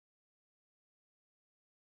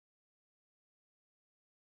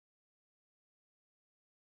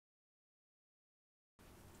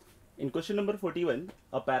In question number 41,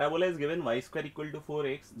 a parabola is given y square equal to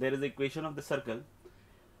 4x. There is the equation of the circle.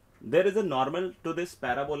 There is a normal to this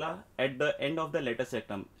parabola at the end of the lattice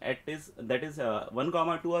rectum. That is 1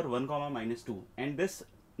 comma 2 or 1 comma minus 2, and this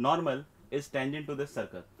normal is tangent to this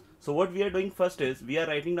circle. So what we are doing first is we are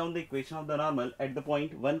writing down the equation of the normal at the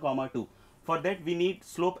point 1 comma 2. For that we need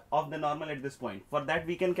slope of the normal at this point. For that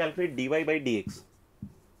we can calculate dy by dx.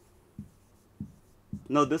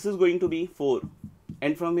 Now this is going to be 4,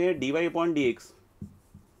 and from here dy upon dx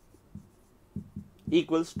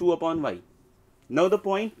equals 2 upon y. Now the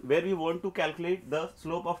point where we want to calculate the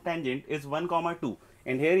slope of tangent is 1 comma 2,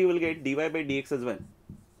 and here you will get dy by dx as 1.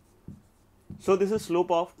 So this is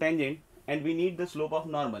slope of tangent, and we need the slope of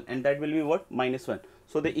normal, and that will be what? Minus 1.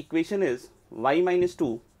 So the equation is y minus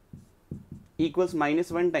 2 equals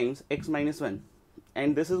minus 1 times x minus 1,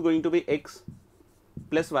 and this is going to be x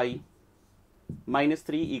plus y minus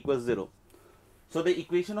 3 equals 0. So the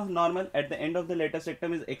equation of normal at the end of the lattice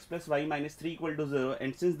rectum is x plus y minus 3 equal to 0,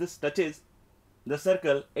 and since this touches the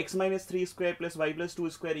circle, x minus 3 square plus y plus 2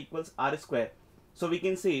 square equals r square. So we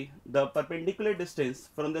can say the perpendicular distance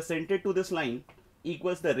from the center to this line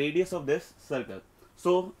equals the radius of this circle.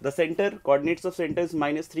 So the center, coordinates of center is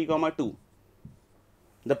minus 3 comma 2.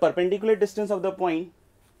 The perpendicular distance of the point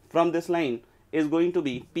from this line is going to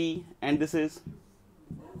be p, and this is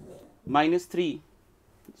minus 3,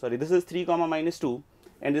 sorry, this is 3 comma minus 2,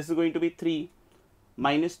 and this is going to be 3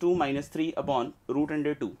 minus 2 minus 3 upon root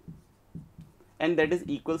under 2, and that is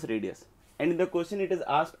equals radius. And in the question it is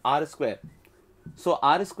asked r square. So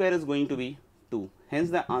r square is going to be 2.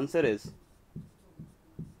 Hence the answer is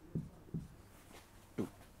 2.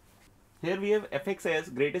 Here we have fx as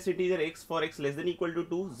greatest integer x for x less than equal to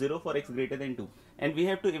 2, 0 for x greater than 2, and we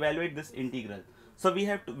have to evaluate this integral. So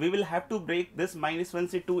we will have to break this minus 1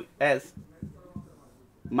 to 2 as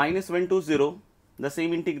minus 1 to 0, the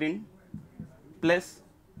same integrand, plus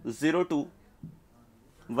 0 to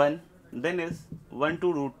 1, then is 1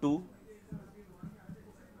 to root 2,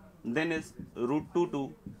 then is root 2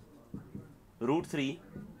 to root 3,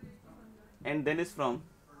 and then is from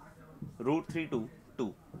root 3 to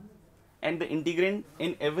 2. And the integrand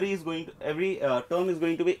in every term is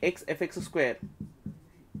going to be x fx square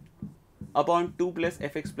upon 2 plus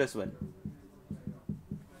fx plus 1.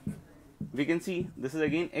 We can see this is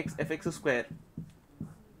again x fx square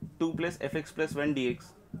 2 plus fx plus 1 dx,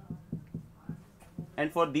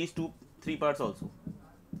 and for these three parts also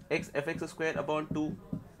x fx square upon 2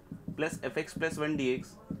 plus fx plus 1 dx,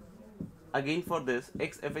 again for this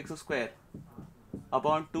x fx square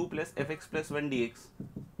upon 2 plus fx plus 1 dx,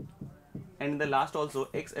 and in the last also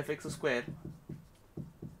x fx square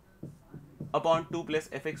upon 2 plus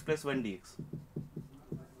fx plus 1 dx.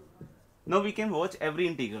 Now we can watch every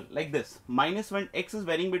integral like this. Minus 1, x is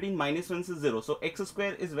varying between minus 1 to 0, so x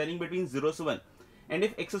square is varying between 0 to 1, and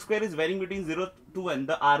if x square is varying between 0 to 1,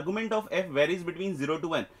 the argument of f varies between 0 to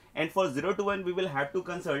 1, and for 0 to 1 we will have to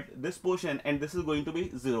consult this portion, and this is going to be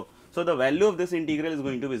 0. So the value of this integral is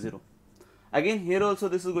going to be 0. Again here also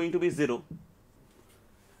this is going to be 0.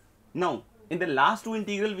 Now in the last two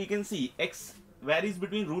integral we can see x varies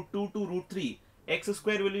between root 2 to root 3, x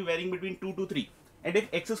square will be varying between 2 to 3, and if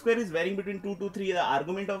x square is varying between 2 to 3, the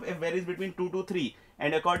argument of f varies between 2 to 3,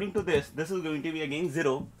 and according to this is going to be again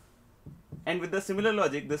 0, and with the similar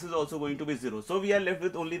logic this is also going to be 0. So we are left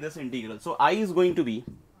with only this integral. So I is going to be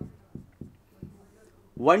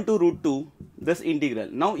 1 to root 2 this integral.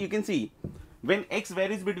 Now you can see when x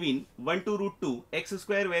varies between 1 to root 2, x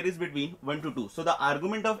square varies between 1 to 2. So the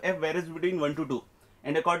argument of f varies between 1 to 2,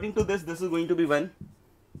 and according to this is going to be 1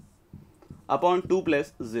 upon 2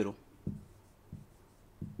 plus 0.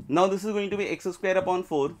 Now this is going to be x square upon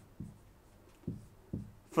 4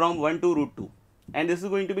 from 1 to root 2, and this is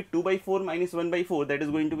going to be 2 by 4 minus 1 by 4, that is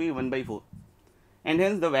going to be 1 by 4, and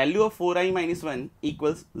hence the value of 4i minus 1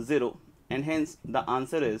 equals 0, and hence the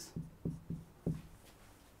answer is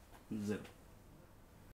 0.